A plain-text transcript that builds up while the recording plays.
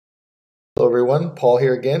Hello everyone, Paul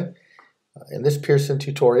here again. In this Pearson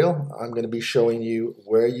tutorial, I'm going to be showing you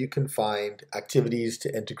where you can find activities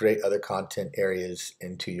to integrate other content areas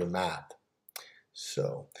into your math.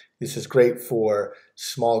 So this is great for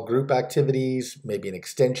small group activities, maybe an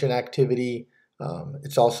extension activity.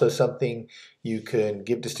 It's also something you can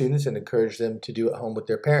give to students and encourage them to do at home with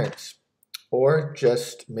their parents, or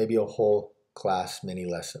just maybe a whole class mini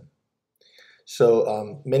lesson.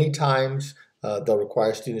 So many times they'll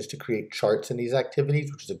require students to create charts in these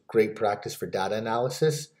activities, which is a great practice for data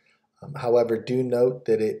analysis. However, do note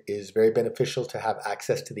that it is very beneficial to have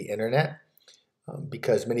access to the internet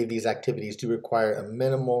because many of these activities do require a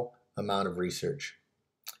minimal amount of research.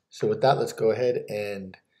 So with that, let's go ahead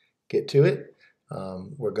and get to it.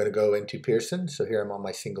 We're going to go into Pearson. So here I'm on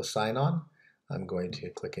my single sign-on. I'm going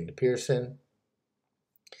to click into Pearson.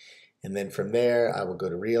 And then from there, I will go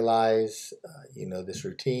to Realize, you know this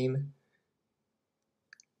routine.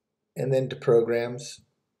 And then to Programs,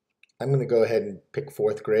 I'm going to go ahead and pick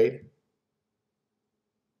 4th grade.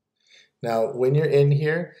 Now, when you're in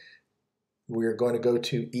here, we're going to go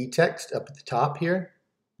to eText up at the top here.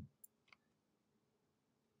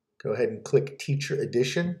 Go ahead and click Teacher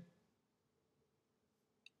Edition.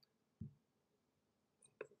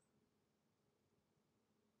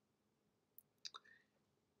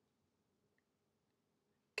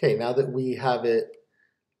 Okay, now that we have it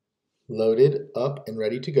loaded up and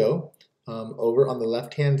ready to go, over on the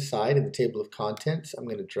left-hand side in the table of contents, I'm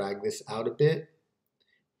going to drag this out a bit,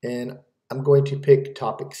 and I'm going to pick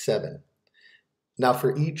topic 7. Now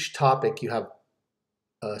for each topic, you have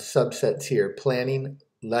subsets here: planning,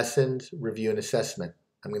 lessons, review, and assessment.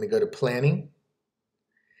 I'm going to go to planning.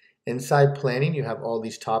 Inside planning, you have all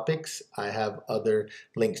these topics. I have other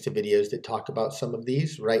links to videos that talk about some of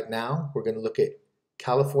these. Right now, we're going to look at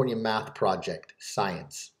California Math Project,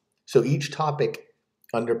 Science. So each topic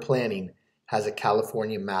under planning has a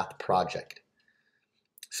California Math Project.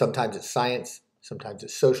 Sometimes it's science, sometimes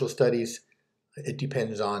it's social studies. It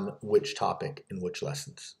depends on which topic and which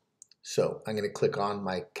lessons. So I'm going to click on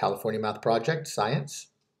my California Math Project, Science.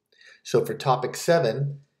 So for topic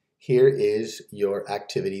 7, here is your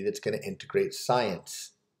activity that's going to integrate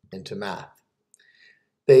science into math.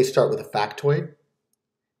 They start with a factoid,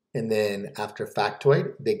 and then after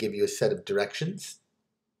factoid, they give you a set of directions.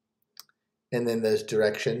 And then those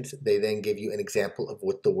directions, they then give you an example of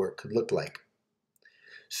what the work could look like.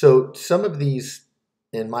 So some of these,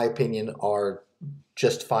 in my opinion, are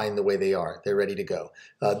just fine the way they are. They're ready to go.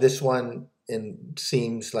 This one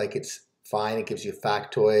seems like it's fine. It gives you a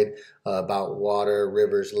factoid about water,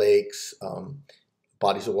 rivers, lakes,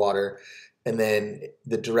 bodies of water. And then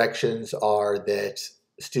the directions are that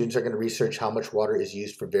students are going to research how much water is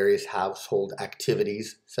used for various household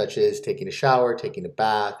activities, such as taking a shower, taking a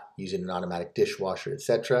bath, using an automatic dishwasher,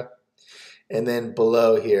 etc. And then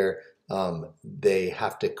below here, they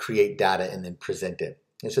have to create data and then present it.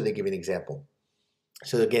 And so they give you an example.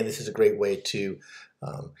 So again, this is a great way to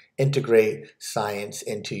integrate science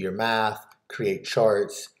into your math, create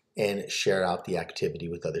charts, and share out the activity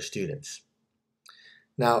with other students.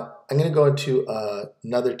 Now, I'm going to go into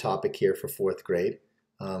another topic here for 4th grade,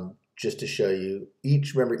 just to show you.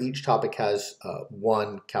 Remember, each topic has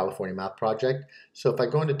one California Math Project. So if I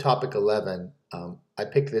go into topic 11, I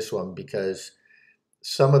picked this one because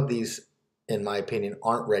some of these, in my opinion,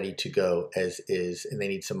 aren't ready to go as is, and they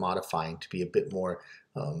need some modifying to be a bit more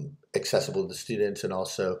accessible to students, and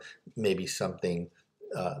also maybe something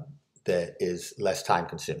that is less time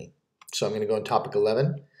consuming. So I'm going to go on topic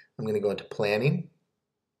 11. I'm going to go into planning.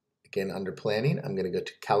 Again, under planning, I'm going to go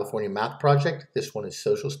to California Math Project. This one is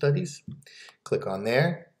social studies. Click on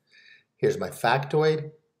there. Here's my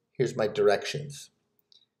factoid. Here's my directions.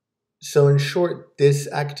 So in short, this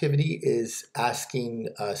activity is asking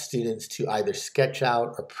students to either sketch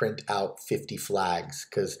out or print out 50 flags,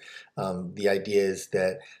 because the idea is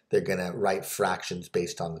that they're going to write fractions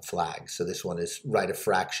based on the flags. So this one is write a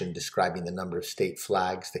fraction describing the number of state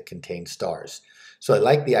flags that contain stars. So I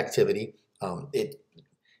like the activity.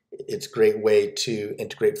 It's a great way to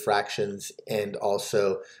integrate fractions and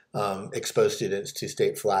also expose students to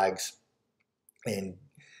state flags and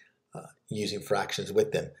using fractions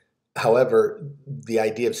with them. However, the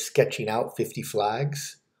idea of sketching out 50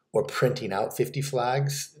 flags or printing out 50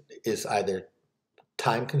 flags is either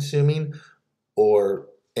time consuming or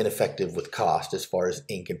ineffective with cost as far as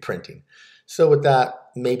ink and printing. So with that,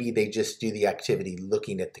 maybe they just do the activity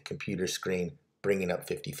looking at the computer screen, bringing up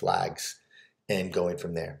 50 flags, and going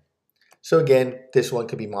from there. So again, this one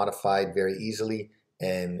could be modified very easily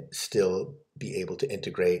and still be able to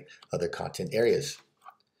integrate other content areas.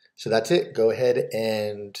 So that's it. Go ahead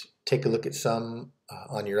and take a look at some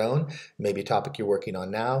on your own, maybe a topic you're working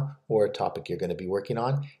on now or a topic you're going to be working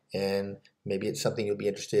on, and maybe it's something you'll be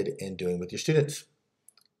interested in doing with your students.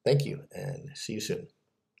 Thank you, and see you soon.